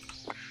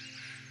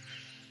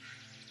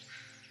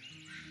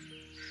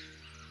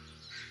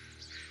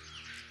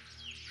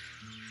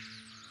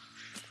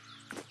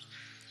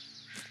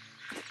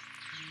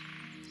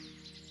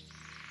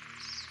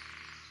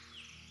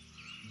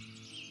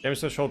 Damage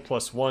threshold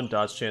 +1,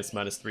 dodge chance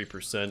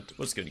 -3%.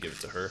 We're just gonna give it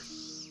to her.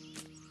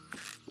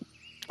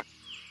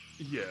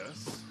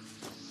 Yes.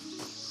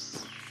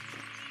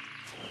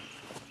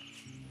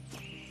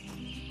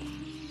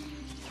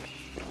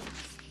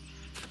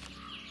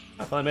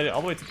 I finally made it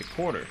all the way to the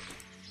corner.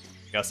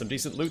 Got some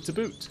decent loot to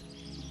boot.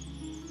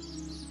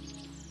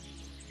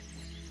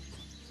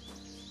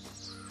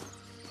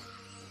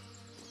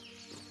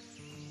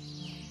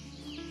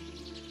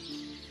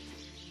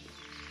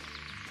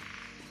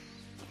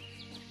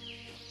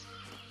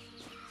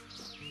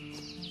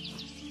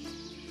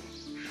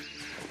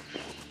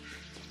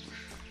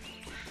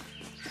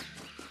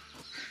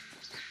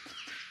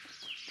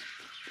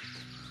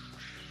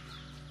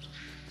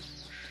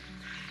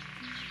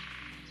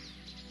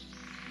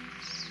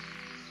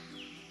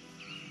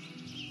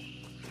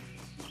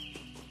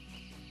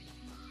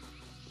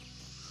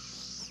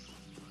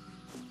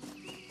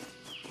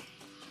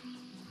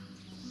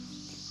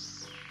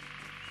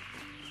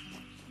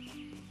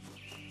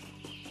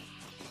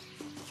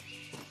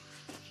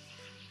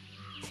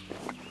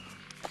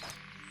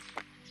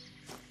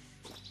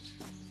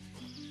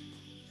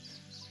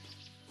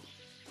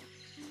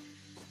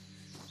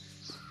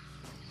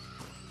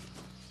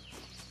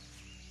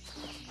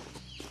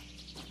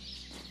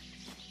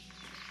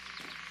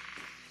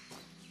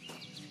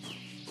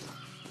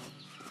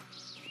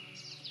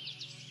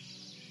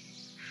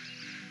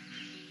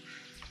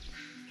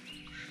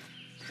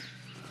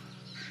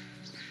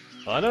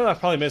 Well, I know I've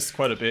probably missed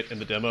quite a bit in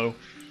the demo,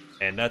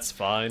 and that's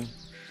fine.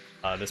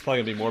 There's probably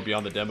going to be more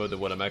beyond the demo than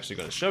what I'm actually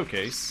going to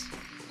showcase.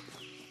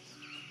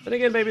 Then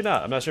again, maybe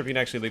not. I'm not sure if you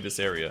can actually leave this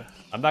area.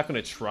 I'm not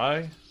going to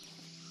try.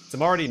 So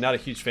I'm already not a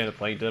huge fan of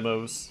playing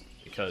demos,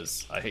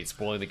 because I hate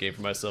spoiling the game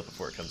for myself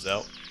before it comes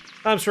out.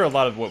 I'm sure a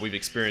lot of what we've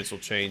experienced will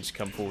change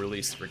come full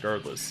release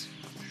regardless.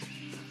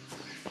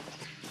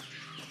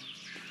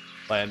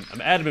 I'm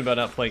adamant about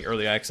not playing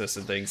early access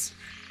and things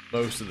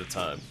most of the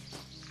time.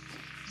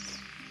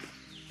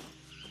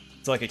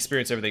 It's like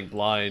experience everything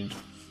blind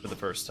for the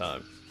first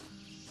time.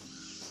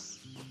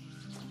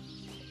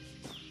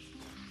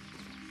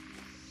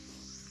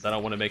 I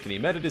don't want to make any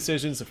meta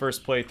decisions the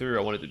first playthrough.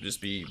 I want it to just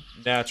be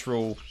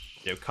natural,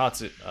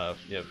 constant,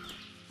 dealing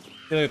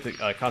with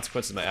the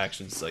consequences of my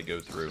actions as I go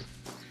through.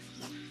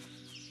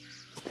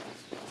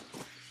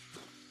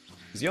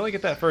 Because you only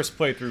get that first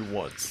playthrough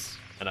once,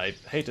 and I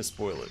hate to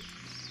spoil it.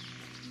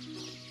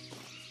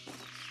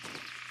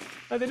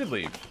 Oh, they did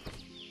leave.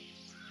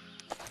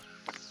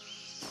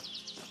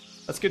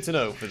 That's good to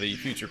know for the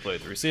future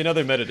playthrough. See,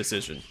 another meta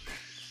decision.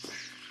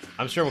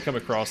 I'm sure we'll come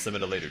across them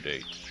at a later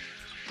date.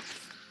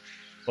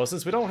 Well,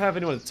 since we don't have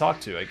anyone to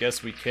talk to, I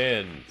guess we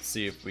can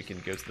see if we can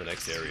go to the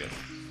next area.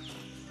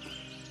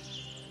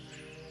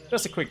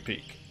 Just a quick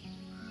peek.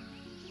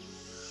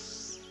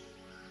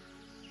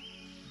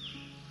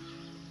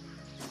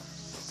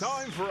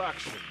 Time for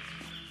action.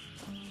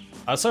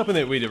 I was hoping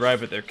that we'd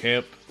arrive at their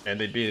camp and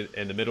they'd be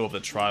in the middle of the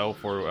trial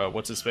for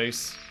what's his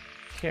face.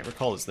 Can't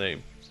recall his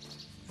name,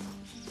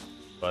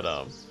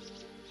 but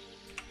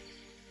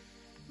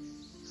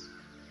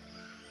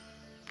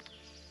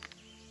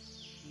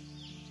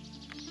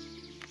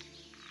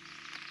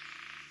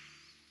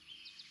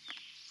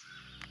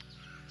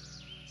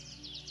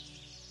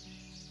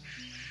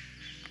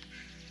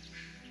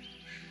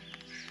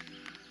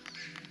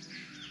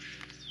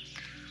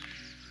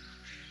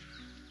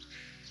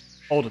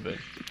Swordhaven.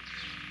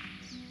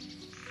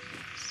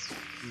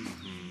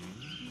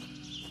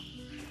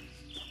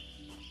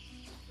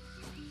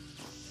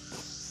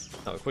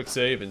 Now a quick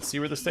save and see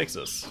where this takes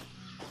us.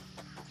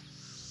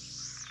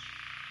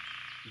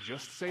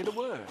 Just say the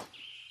word.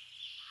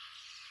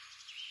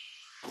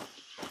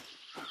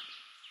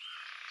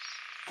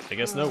 I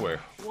guess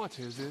nowhere. What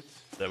is it?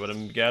 Is that what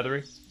I'm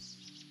gathering?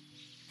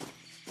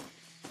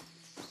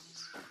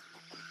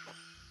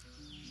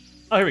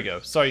 Oh, here we go.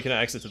 Sorry, you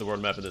cannot exit to the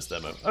world map in this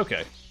demo.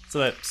 Okay, so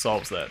that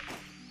solves that.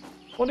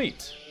 Well,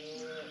 neat.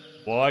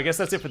 Well, I guess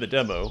that's it for the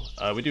demo.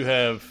 We do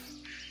have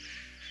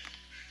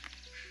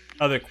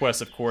other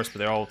quests, of course, but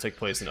they all take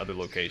place in other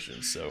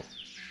locations, so...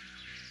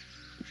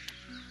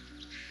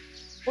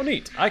 Well,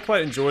 neat. I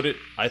quite enjoyed it.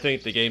 I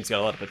think the game's got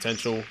a lot of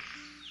potential.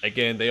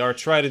 Again, they are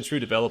tried and true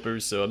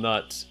developers, so I'm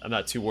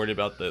not too worried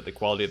about the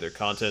quality of their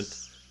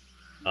content.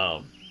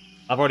 I've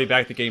already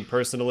backed the game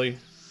personally,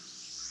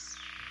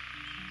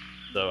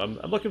 so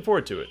I'm looking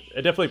forward to it.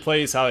 It definitely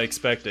plays how I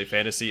expect a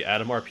fantasy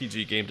Atom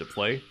RPG game to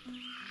play.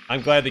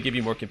 I'm glad they give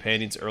you more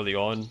companions early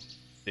on.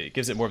 It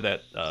gives it more of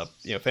that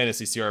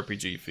fantasy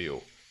CRPG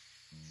feel.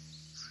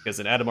 Because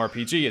in Atom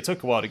RPG, it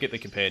took a while to get the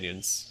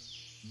companions.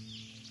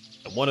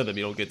 And one of them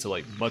you don't get to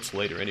like much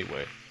later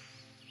anyway.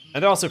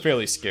 And they're also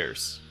fairly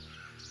scarce.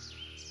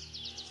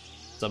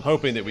 So I'm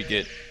hoping that we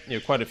get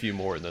quite a few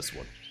more in this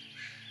one.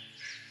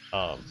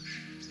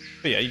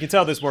 But yeah, you can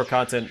tell there's more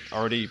content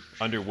already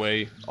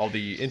underway. All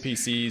the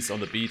NPCs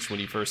on the beach when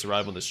you first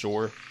arrive on the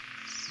shore,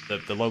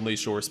 the lonely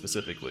shore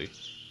specifically.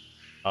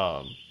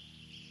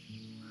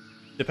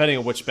 Depending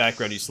on which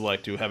background you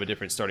select, you have a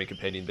different starting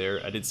companion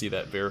there. I did see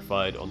that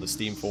verified on the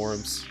Steam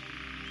forums.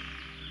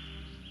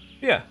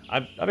 Yeah,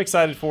 I'm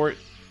excited for it.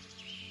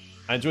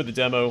 I enjoyed the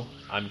demo.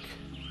 I'm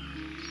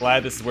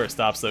glad this is where it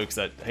stops though, because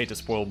I hate to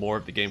spoil more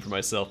of the game for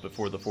myself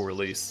before the full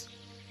release.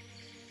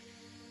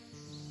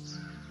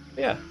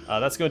 Yeah,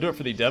 that's going to do it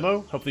for the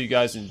demo. Hopefully you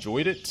guys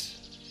enjoyed it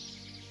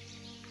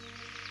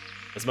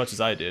as much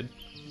as I did.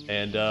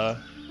 And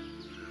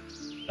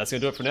that's going to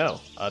do it for now.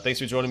 Thanks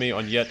for joining me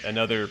on yet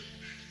another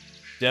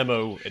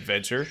demo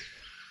adventure.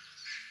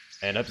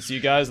 And I hope to see you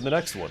guys in the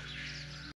next one.